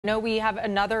No, we have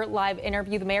another live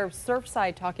interview. The mayor of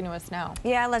Surfside talking to us now.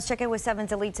 Yeah, let's check in with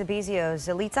 7's Elitza Bezio.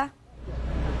 Elitza?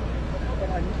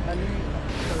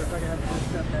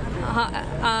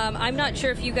 I'm not sure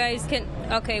if you guys can.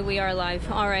 Okay, we are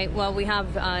live. All right. Well, we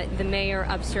have the mayor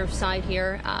of Surfside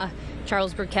here.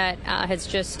 Charles Burkett has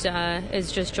just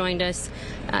joined us.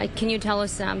 Can you tell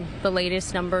us the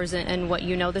latest numbers and what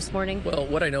you know this morning? Well,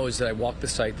 what I know is that I walked the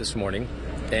site this morning,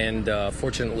 and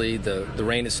fortunately the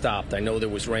rain has stopped. I know there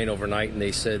was rain overnight, and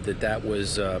they said that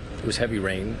was heavy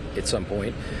rain at some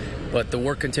point. But the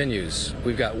work continues.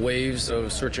 We've got waves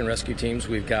of search and rescue teams.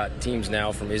 We've got teams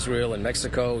now from Israel and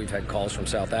Mexico. We've had calls from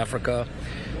South Africa.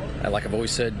 Like I've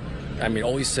always said,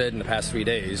 always said in the past 3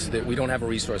 days, that we don't have a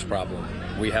resource problem.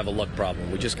 We have a luck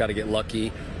problem. We just got to get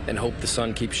lucky and hope the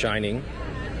sun keeps shining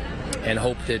and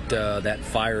hope that that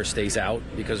fire stays out,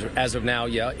 because as of now,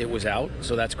 yeah, it was out,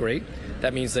 so that's great.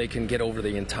 That means they can get over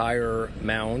the entire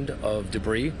mound of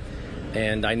debris,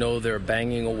 and I know they're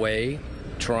banging away,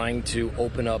 trying to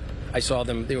open up. I saw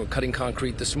them, they were cutting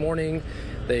concrete this morning.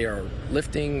 They are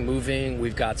lifting, moving.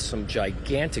 We've got some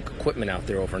gigantic equipment out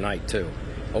there overnight, too.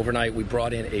 Overnight, we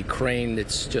brought in a crane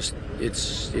that's just,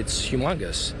 it's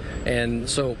humongous. And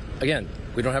so, again,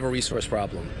 we don't have a resource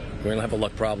problem. We don't have a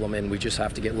luck problem, and we just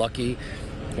have to get lucky,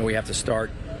 and we have to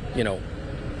start,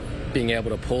 being able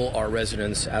to pull our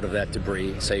residents out of that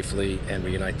debris safely and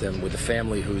reunite them with the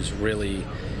family who's really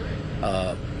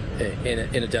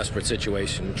in a desperate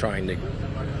situation, trying to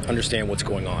understand what's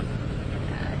going on.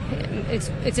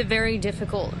 It's a very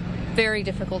difficult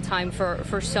time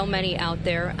for so many out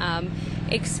there.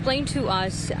 Explain to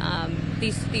us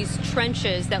these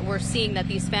trenches that we're seeing, that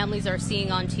these families are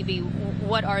seeing on TV.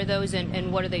 What are those,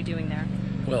 and what are they doing there?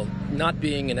 Well, not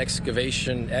being an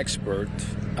excavation expert,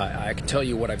 I can tell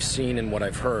you what I've seen and what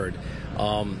I've heard.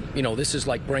 This is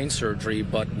like brain surgery,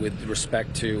 but with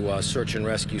respect to search and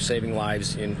rescue, saving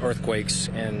lives in earthquakes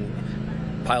and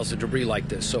piles of debris like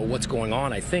this. So what's going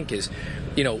on, I think, is,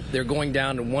 they're going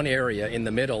down to one area in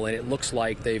the middle, and it looks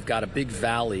like they've got a big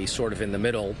valley sort of in the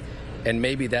middle, and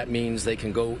maybe that means they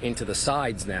can go into the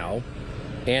sides now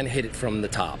and hit it from the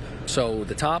top. So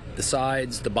the top, the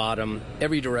sides, the bottom,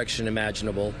 every direction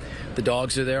imaginable. The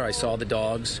dogs are there. I saw the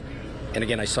dogs. And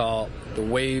again, I saw the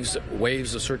waves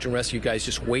of search and rescue guys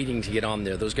just waiting to get on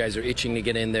there. Those guys are itching to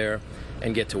get in there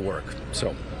and get to work.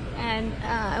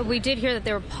 And we did hear that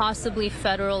there were possibly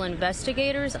federal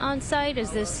investigators on site.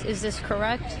 Is this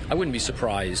correct? I wouldn't be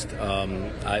surprised.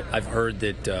 I've heard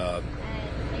that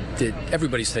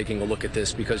everybody's taking a look at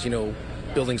this because,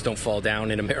 buildings don't fall down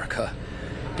in America.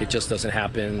 It just doesn't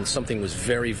happen. Something was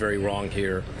very, very wrong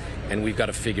here, and we've got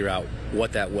to figure out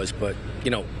what that was. But,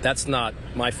 that's not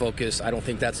my focus. I don't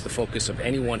think that's the focus of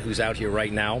anyone who's out here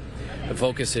right now. The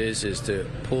focus is to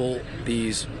pull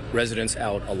these residents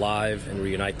out alive and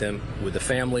reunite them with the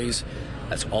families.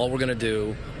 That's all we're going to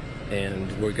do,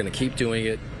 and we're going to keep doing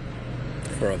it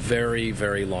for a very,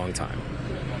 very long time.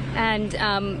 And,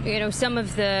 some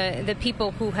of the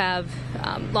people who have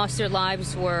lost their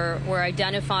lives were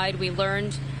identified. We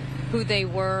learned who they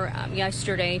were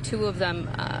yesterday. Two of them,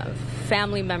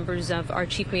 family members of our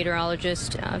chief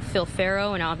meteorologist, Phil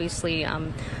Farrow, and obviously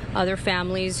other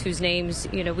families whose names,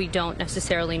 we don't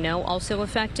necessarily know, also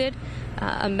affected.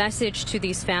 A message to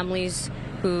these families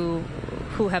who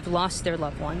have lost their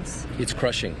loved ones. It's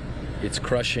crushing. It's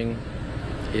crushing.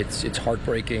 It's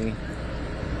heartbreaking.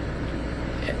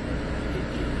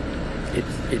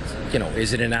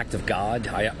 Is it an act of God?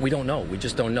 We don't know. We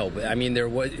just don't know. But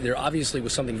there obviously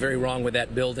was something very wrong with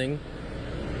that building,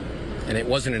 and it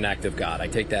wasn't an act of God. I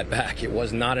take that back. It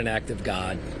was not an act of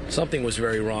God. Something was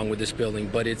very wrong with this building,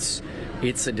 but it's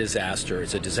a disaster.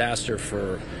 It's a disaster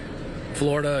for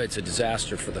Florida. It's a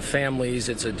disaster for the families.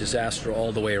 It's a disaster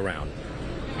all the way around.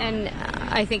 And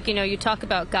I think, you talk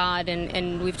about God,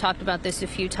 and we've talked about this a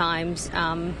few times.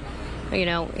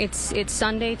 It's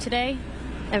Sunday today.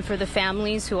 And for the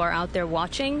families who are out there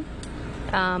watching,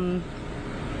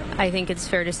 I think it's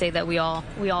fair to say that we all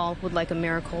would like a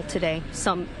miracle today,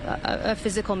 a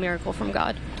physical miracle from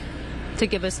God, to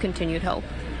give us continued hope.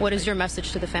 What is your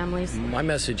message to the families? My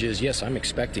message is, yes, I'm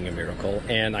expecting a miracle,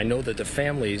 and I know that the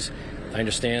families, I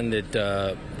understand that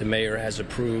the mayor has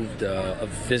approved a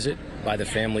visit by the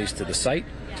families to the site.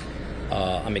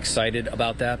 I'm excited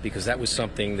about that because that was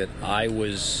something that I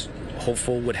was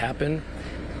hopeful would happen.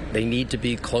 They need to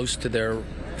be close to their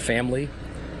family,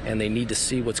 and they need to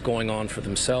see what's going on for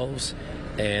themselves.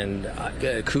 And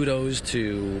kudos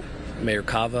to Mayor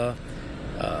Cava,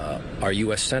 our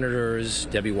U.S. senators,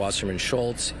 Debbie Wasserman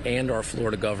Schultz, and our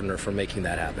Florida governor for making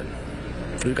that happen.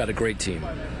 We've got a great team.